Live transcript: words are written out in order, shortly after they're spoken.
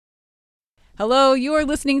Hello, you are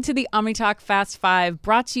listening to the OmniTalk Fast 5,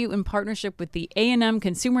 brought to you in partnership with the A&M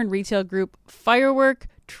Consumer and Retail Group, Firework,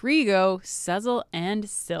 Trigo, Sezzle, and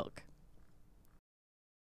Silk.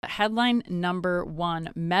 Headline number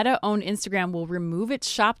 1, Meta-owned Instagram will remove its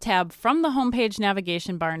shop tab from the homepage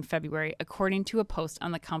navigation bar in February, according to a post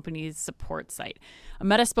on the company's support site. A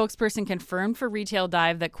Meta spokesperson confirmed for Retail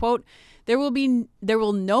Dive that, quote, there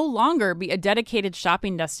will no longer be a dedicated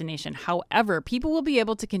shopping destination. However, people will be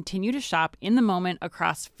able to continue to shop in the moment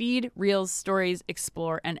across feed, Reels, Stories,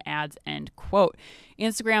 Explore, and Ads, end quote.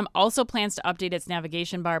 Instagram also plans to update its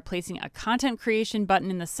navigation bar, placing a content creation button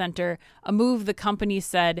in the center, a move the company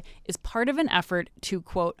said is part of an effort to,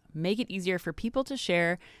 quote, make it easier for people to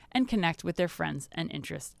share and connect with their friends and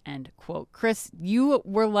interests, end quote. Chris, you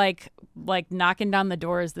were like knocking down the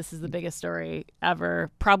doors. This is the biggest story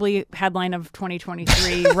ever. Probably headline of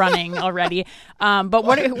 2023 running already. But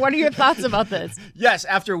what are your thoughts about this? Yes,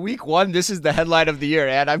 after week 1, this is the headline of the year,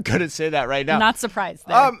 and I'm going to say that right now. Not surprised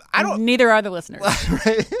there. Neither are the listeners.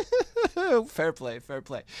 Right? Fair play.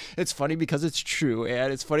 It's funny because it's true,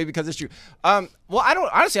 and it's funny because it's true. Well, I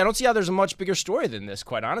don't see how there's a much bigger story than this,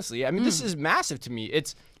 quite honestly. I mean, this is massive to me.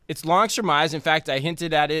 It's long surmised. In fact, I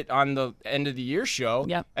hinted at it on the end of the year show,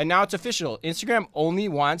 and now it's official. Instagram only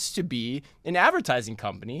wants to be an advertising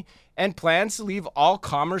company and plans to leave all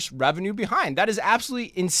commerce revenue behind. That is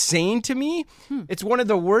absolutely insane to me. It's one of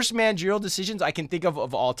the worst managerial decisions I can think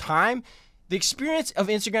of all time. The experience of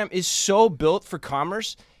Instagram is so built for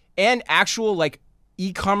commerce and actual like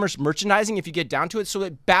e-commerce merchandising, if you get down to it. So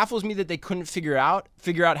it baffles me that they couldn't figure out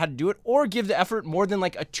how to do it or give the effort more than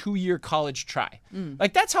like a 2-year college try.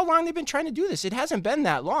 Like that's how long they've been trying to do this. It hasn't been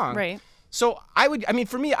that long. Right. So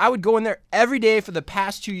for me, I would go in there every day for the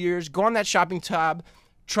past 2 years, go on that shopping tab,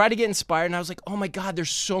 try to get inspired. And I was like, oh my God, there's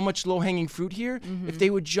so much low-hanging fruit here. If they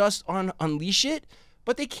would just unleash it,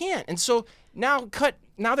 but they can't. And so now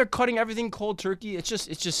they're cutting everything cold turkey. It's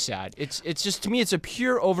just sad. It's just, to me, it's a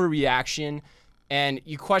pure overreaction. And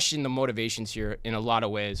you question the motivations here in a lot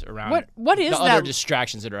of ways around what is the other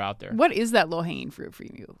distractions that are out there. What is that low-hanging fruit for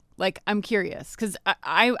you? Like, I'm curious because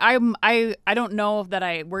I don't know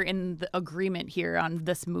that we're in the agreement here on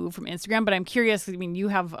this move from Instagram, but I'm curious. I mean, you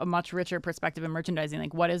have a much richer perspective in merchandising.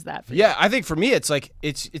 Like, what is that for you? Yeah, I think for me, it's like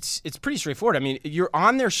it's pretty straightforward. I mean, you're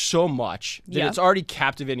on there so much that it's already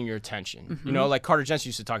captivating your attention. You know, like Carter Jensen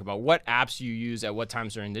used to talk about what apps you use at what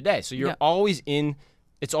times during the day. So you're always in.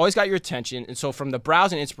 It's always got your attention. And so from the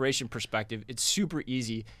browse and inspiration perspective, it's super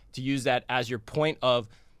easy to use that as your point of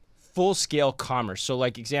full-scale commerce. So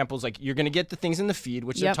like examples, like you're going to get the things in the feed,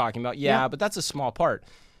 which they're talking about. But that's a small part.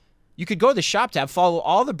 You could go to the shop tab, follow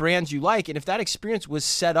all the brands you like, and if that experience was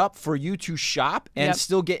set up for you to shop and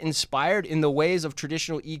still get inspired in the ways of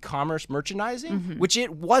traditional e-commerce merchandising, which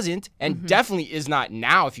it wasn't and definitely is not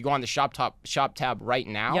now if you go on the shop tab right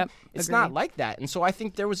now, it's not like that. And so I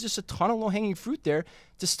think there was just a ton of low-hanging fruit there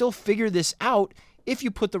to still figure this out if you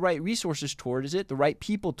put the right resources towards it, the right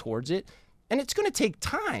people towards it, and it's going to take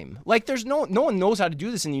time. Like there's no one knows how to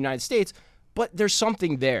do this in the United States, but there's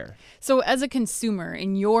something there. So as a consumer,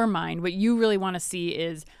 in your mind, what you really want to see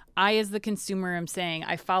is I, as the consumer, am saying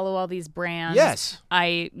I follow all these brands. Yes.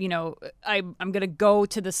 I'm going to go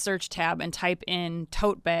to the search tab and type in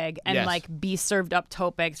tote bag and like be served up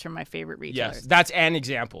tote bags from my favorite retailers. Yes, that's an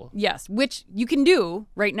example. Yes, which you can do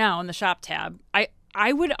right now in the shop tab.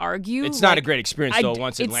 I would argue it's not a great experience though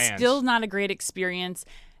once it lands. It's still not a great experience,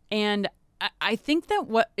 and I think that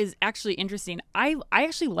what is actually interesting, I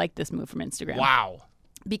actually like this move from Instagram. Wow.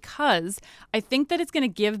 Because I think that it's going to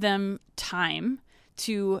give them time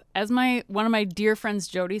to, as one of my dear friends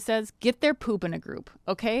Jody says, get their poop in a group,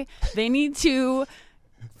 okay? They need to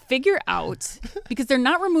figure out, because they're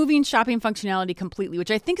not removing shopping functionality completely, which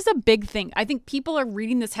I think is a big thing. I think people are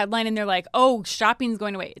reading this headline and they're like, oh, shopping's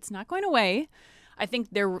going away. It's not going away. I think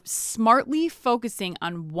they're smartly focusing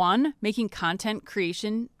on, one, making content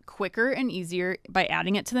creation quicker and easier by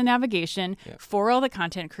adding it to the navigation for all the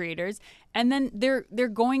content creators. And then they're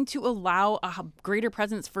going to allow a greater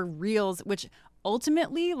presence for Reels, which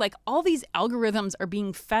ultimately, like, all these algorithms are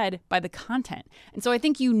being fed by the content. And so I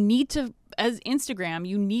think you need to, as Instagram,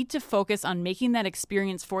 you need to focus on making that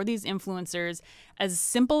experience for these influencers as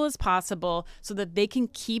simple as possible so that they can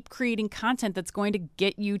keep creating content that's going to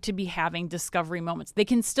get you to be having discovery moments. They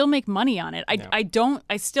can still make money on it. I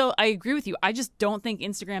agree with you. I just don't think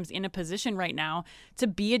Instagram's in a position right now to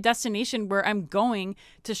be a destination where I'm going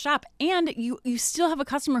to shop. And you still have a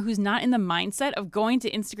customer who's not in the mindset of going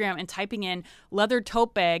to Instagram and typing in leather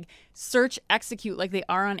tote bag, search, execute like they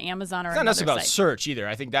are on Amazon or it's not another necessarily about site. Search either.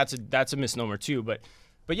 I think that's a misnomer too, but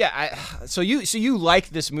But yeah, so you like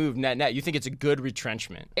this move net. You think it's a good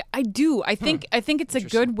retrenchment? I do. I think it's a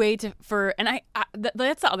good way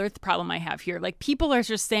that's the other problem I have here. Like, people are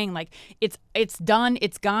just saying like it's done,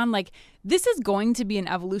 it's gone. Like, this is going to be an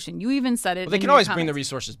evolution. You even said it. Well, they can always bring the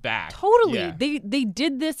resources back. Totally. Yeah. They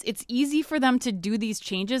did this. It's easy for them to do these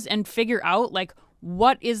changes and figure out like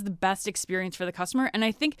what is the best experience for the customer. And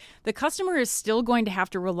I think the customer is still going to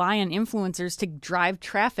have to rely on influencers to drive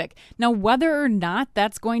traffic. Now, whether or not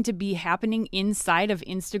that's going to be happening inside of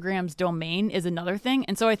Instagram's domain is another thing.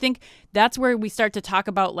 And so I think that's where we start to talk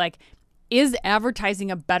about, like, is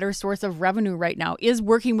advertising a better source of revenue right now? Is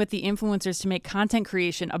working with the influencers to make content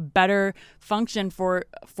creation a better function for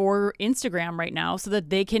Instagram right now, so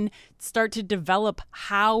that they can start to develop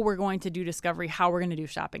how we're going to do discovery, how we're going to do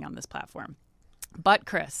shopping on this platform? But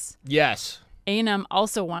Chris. Yes. A&M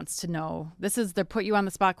also wants to know, this is the put you on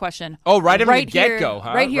the spot question. Oh, right in the get-go,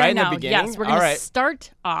 huh? Right here in now. The beginning? Yes, we're going to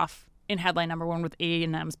start off in headline number 1 with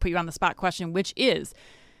A&M's put you on the spot question, which is,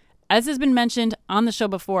 as has been mentioned on the show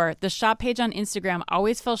before, the shop page on Instagram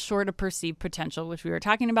always fell short of perceived potential, which we were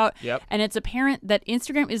talking about. Yep. And it's apparent that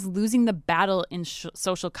Instagram is losing the battle in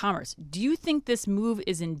social commerce. Do you think this move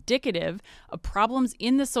is indicative of problems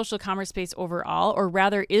in the social commerce space overall, or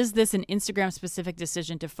rather is this an Instagram-specific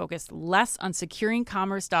decision to focus less on securing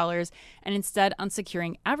commerce dollars and instead on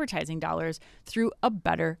securing advertising dollars through a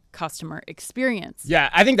better customer experience? Yeah,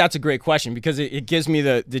 I think that's a great question, because it gives me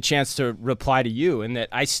the chance to reply to you, and that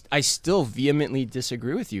I still vehemently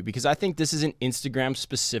disagree with you, because I think this is an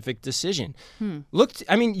Instagram-specific decision. Look,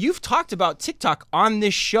 I mean, you've talked about TikTok on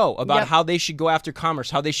this show about how they should go after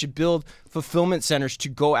commerce, how they should build fulfillment centers to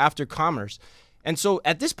go after commerce. And so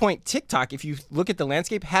at this point, TikTok, if you look at the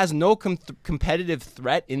landscape, has no competitive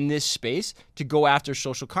threat in this space to go after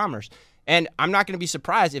social commerce. And I'm not going to be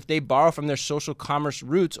surprised if they borrow from their social commerce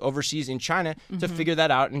roots overseas in China to figure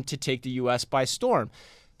that out and to take the U.S. by storm.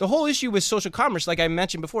 The whole issue with social commerce, like I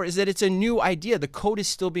mentioned before, is that it's a new idea. The code is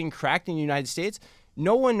still being cracked in the United States.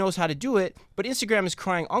 No one knows how to do it, but Instagram is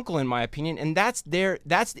crying uncle, in my opinion, and that's the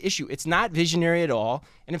issue. It's not visionary at all.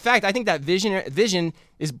 And in fact, I think that vision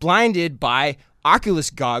is blinded by Oculus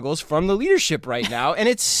goggles from the leadership right now, and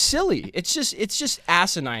it's silly. It's just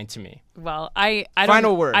asinine to me. Well, I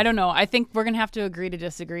Final word. I don't know. I think we're gonna have to agree to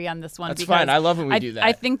disagree on this one. That's fine. I love when we do that.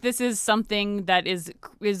 I think this is something that is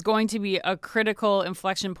going to be a critical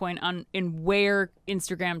inflection point in where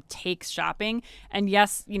Instagram takes shopping. And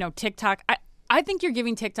yes, TikTok. I think you're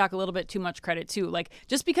giving TikTok a little bit too much credit too. Like,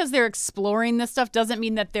 just because they're exploring this stuff doesn't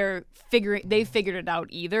mean that they figured it out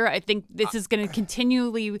either. I think this is going to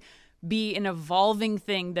continually be an evolving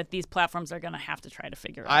thing that these platforms are going to have to try to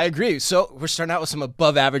figure out. I agree. So we're starting out with some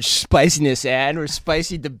above average spiciness, and we're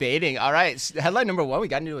spicy debating. All right. Headline number 1, we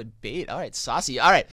got into a debate. All right. Saucy. All right.